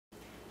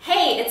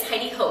it's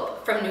Heidi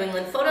Hope from New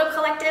England Photo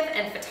Collective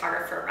and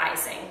Photographer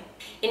Rising.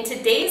 In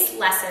today's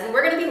lesson,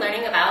 we're going to be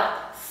learning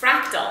about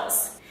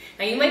fractals.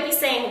 Now you might be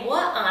saying,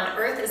 what on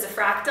earth is a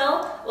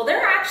fractal? Well,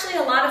 there are actually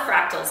a lot of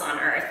fractals on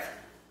Earth.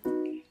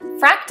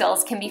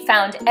 Fractals can be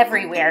found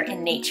everywhere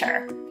in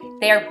nature.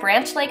 They are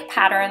branch-like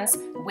patterns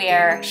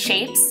where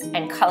shapes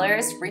and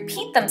colors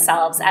repeat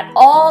themselves at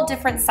all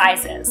different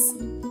sizes.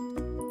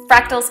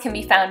 Fractals can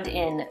be found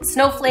in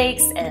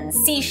snowflakes and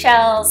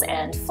seashells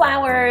and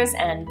flowers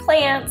and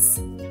plants.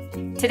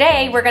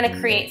 Today we're going to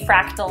create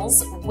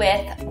fractals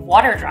with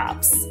water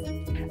drops.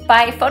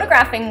 By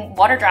photographing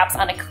water drops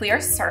on a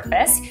clear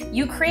surface,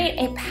 you create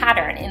a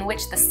pattern in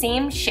which the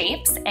same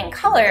shapes and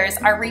colors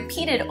are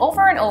repeated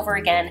over and over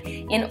again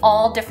in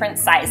all different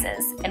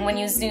sizes. And when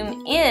you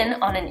zoom in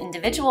on an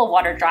individual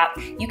water drop,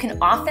 you can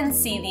often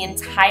see the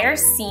entire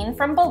scene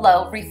from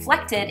below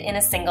reflected in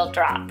a single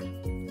drop.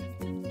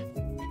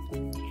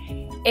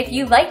 If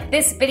you like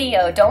this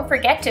video, don't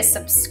forget to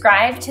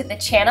subscribe to the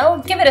channel,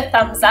 give it a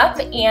thumbs up,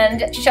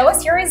 and show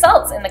us your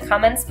results in the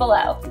comments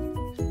below.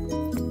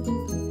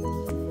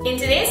 In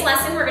today's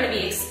lesson, we're going to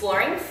be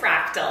exploring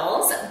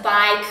fractals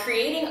by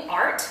creating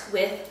art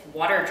with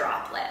water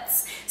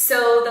droplets.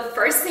 So the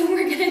first thing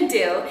we're going to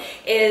do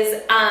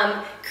is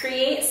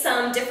create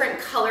some different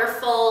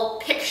colorful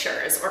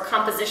pictures or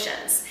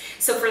compositions.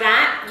 So for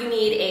that, you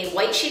need a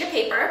white sheet of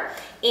paper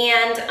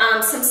and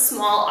some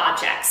small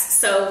objects.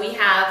 So we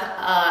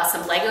have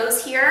some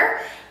Legos here,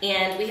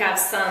 and we have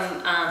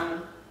some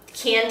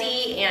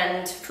candy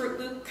and Fruit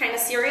Loop kind of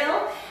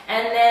cereal,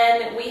 and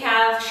then we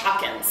have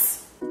Shopkins.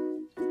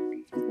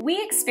 We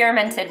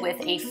experimented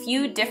with a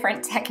few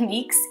different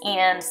techniques,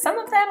 and some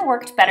of them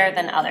worked better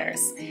than others.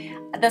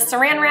 The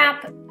saran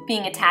wrap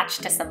being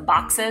attached to some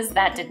boxes,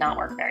 that did not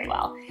work very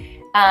well.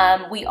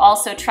 We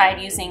also tried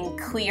using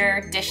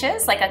clear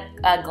dishes, like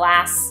a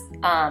glass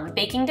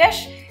baking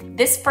dish.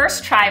 This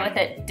first try with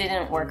it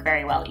didn't work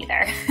very well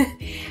either.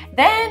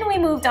 Then we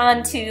moved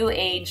on to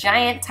a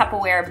giant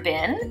Tupperware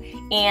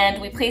bin,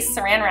 and we placed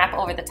saran wrap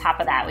over the top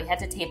of that. We had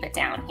to tape it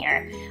down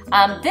here.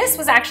 This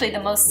was actually the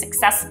most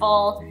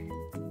successful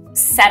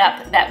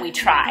setup that we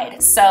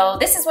tried. So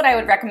this is what I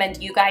would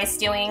recommend you guys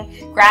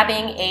doing.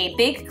 Grabbing a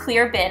big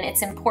clear bin.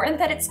 It's important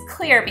that it's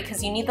clear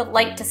because you need the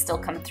light to still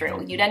come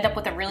through. You'd end up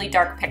with a really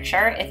dark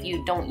picture if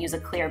you don't use a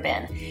clear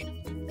bin.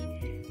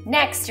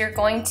 Next, you're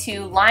going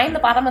to line the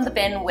bottom of the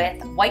bin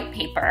with white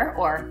paper,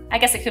 or I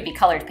guess it could be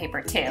colored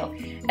paper too.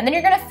 And then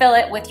you're going to fill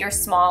it with your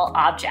small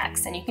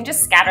objects, and you can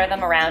just scatter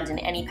them around in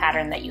any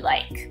pattern that you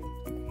like.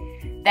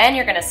 Then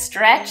you're going to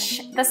stretch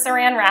the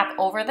saran wrap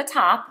over the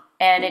top,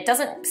 and it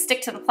doesn't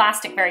stick to the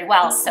plastic very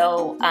well,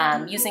 so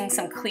using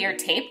some clear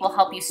tape will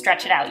help you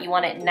stretch it out. You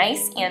want it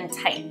nice and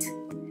tight.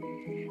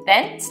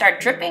 Then start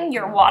dripping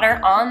your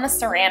water on the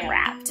saran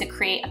wrap to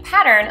create a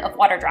pattern of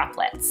water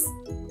droplets.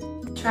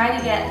 Try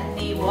to get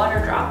the water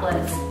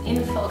droplets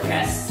in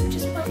focus.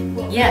 Just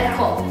one. Yeah,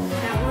 cool.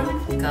 That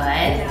one. Good.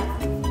 That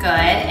one. Good.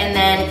 And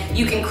then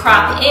you can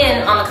crop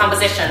in on the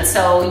composition.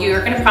 So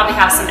you're going to probably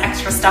have some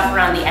extra stuff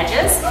around the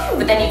edges,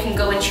 but then you can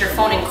go into your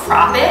phone and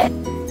crop it.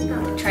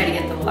 Try to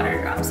get the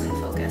water drops in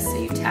focus. So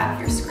you tap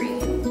your screen.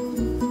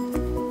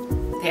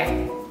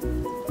 There.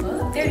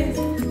 Oh, there it is.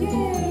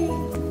 Yay!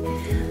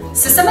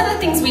 So some of the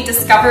things we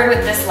discovered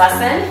with this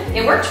lesson,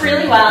 it worked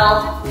really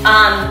well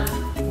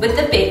with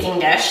the baking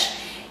dish.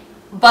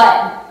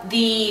 But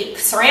the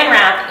saran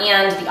wrap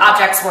and the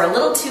objects were a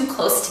little too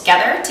close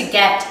together to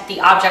get the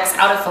objects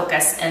out of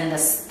focus and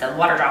the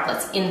water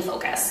droplets in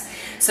focus.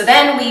 So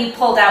then we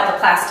pulled out the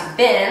plastic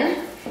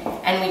bin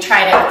and we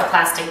tried it with the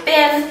plastic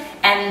bin,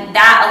 and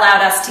that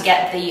allowed us to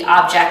get the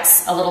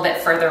objects a little bit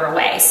further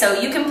away. So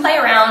you can play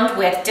around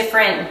with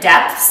different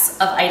depths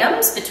of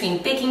items between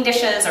baking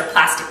dishes or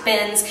plastic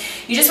bins.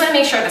 You just want to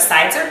make sure the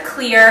sides are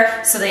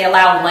clear so they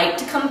allow light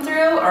to come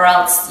through, or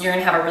else you're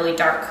going to have a really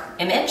dark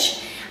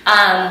image.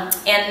 And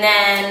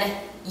then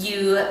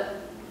you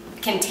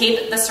can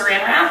tape the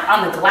saran wrap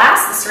on the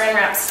glass. The saran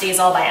wrap stays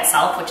all by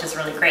itself, which is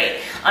really great.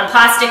 On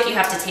plastic, you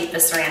have to tape the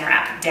saran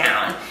wrap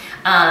down.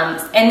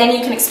 And then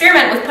you can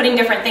experiment with putting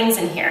different things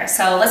in here.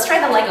 So let's try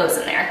the Legos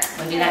in there.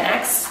 Want to do that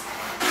next?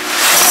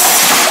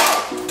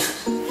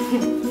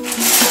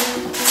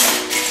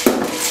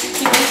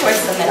 Keep them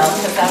towards the middle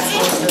because that's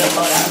close to the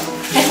photo.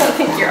 I don't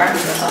think your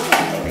arms are helpful.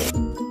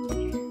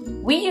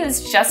 We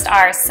used just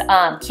our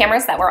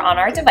cameras that were on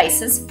our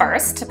devices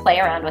first to play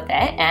around with it,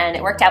 and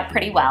it worked out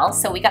pretty well.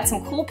 So we got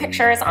some cool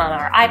pictures on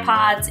our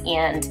iPods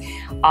and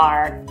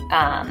our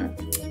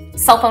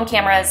cell phone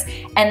cameras,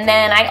 and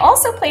then I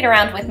also played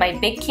around with my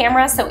big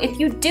camera. So if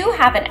you do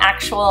have an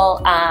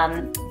actual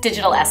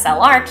digital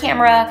SLR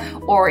camera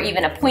or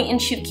even a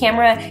point-and-shoot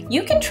camera,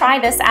 you can try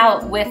this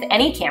out with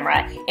any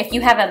camera. If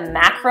you have a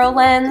macro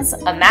lens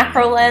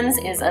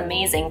is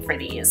amazing for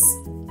these.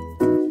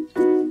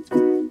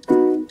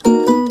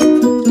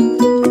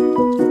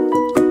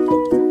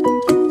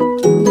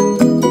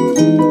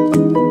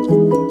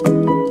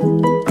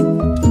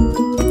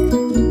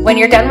 When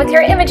you're done with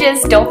your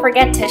images, don't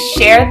forget to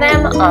share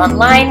them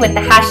online with the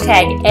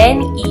hashtag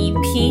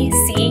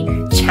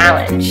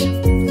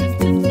nepcchallenge.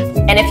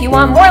 if you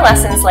want more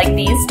lessons like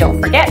these,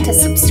 don't forget to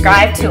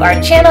subscribe to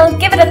our channel,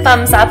 give it a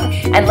thumbs up,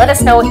 and let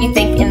us know what you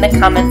think in the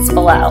comments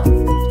below.